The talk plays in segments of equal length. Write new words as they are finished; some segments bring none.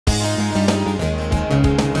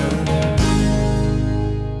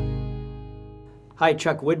Hi,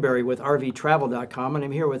 Chuck Woodbury with RVTravel.com, and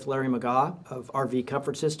I'm here with Larry McGaugh of RV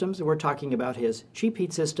Comfort Systems, and we're talking about his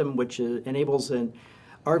CheapHeat system, which enables an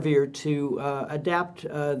RVer to adapt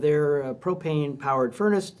their propane-powered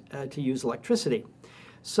furnace to use electricity.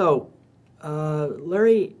 So,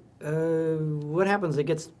 Larry, what happens? It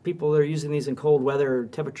gets people that are using these in cold weather,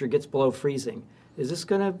 temperature gets below freezing. Is this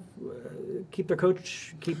going to keep their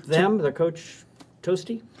coach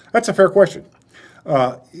toasty? That's a fair question.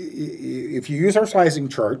 If you use our sizing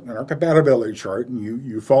chart and our compatibility chart, and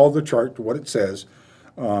you follow the chart to what it says,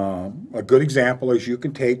 a good example is you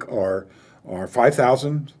can take our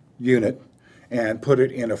 5,000 unit and put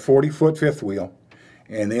it in a 40-foot fifth wheel,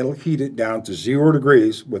 and it'll heat it down to 0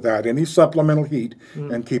 degrees without any supplemental heat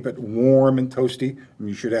and keep it warm and toasty, and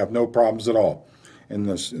you should have no problems at all. In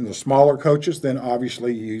the smaller coaches, then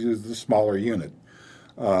obviously you use the smaller unit.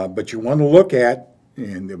 But you want to look at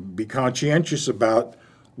and be conscientious about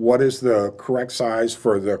what is the correct size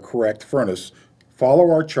for the correct furnace. Follow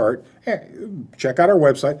our chart, check out our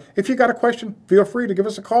website. If you got a question, feel free to give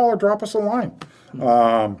us a call or drop us a line.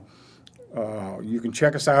 You can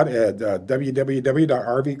check us out at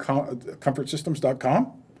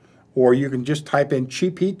www.rvcomfortsystems.com, or you can just type in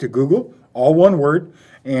CheapHeat to Google, all one word,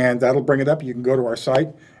 and that'll bring it up. You can go to our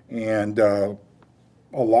site, and a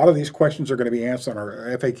lot of these questions are going to be answered on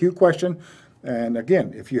our FAQ question. And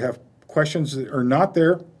again, if you have questions that are not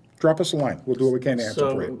there, drop us a line. We'll do what we can to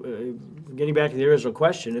answer for you. Getting back to the original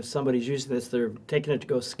question, if somebody's using this, they're taking it to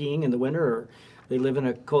go skiing in the winter, or they live in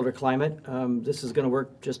a colder climate, this is going to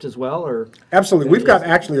work just as well? Or absolutely. We've got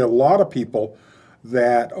actually a lot of people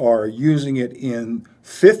that are using it in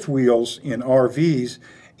fifth wheels in RVs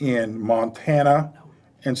in Montana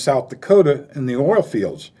and South Dakota in the oil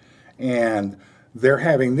fields. And they're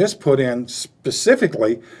having this put in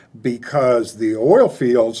specifically because the oil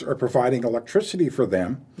fields are providing electricity for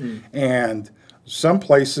them, and some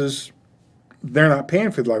places they're not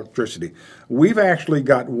paying for the electricity. We've actually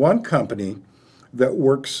got one company that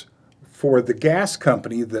works for the gas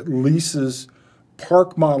company that leases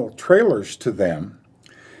park model trailers to them,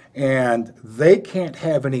 and they can't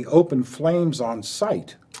have any open flames on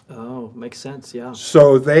site. Oh, makes sense, yeah.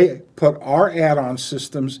 So they put our add-on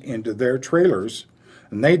systems into their trailers,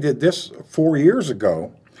 and they did this 4 years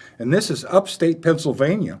ago, and this is upstate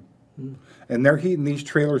Pennsylvania, and they're heating these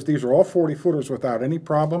trailers. These are all 40-footers without any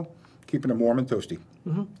problem, keeping them warm and toasty.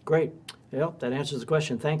 Great. Well, that answers the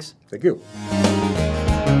question. Thanks. Thank you.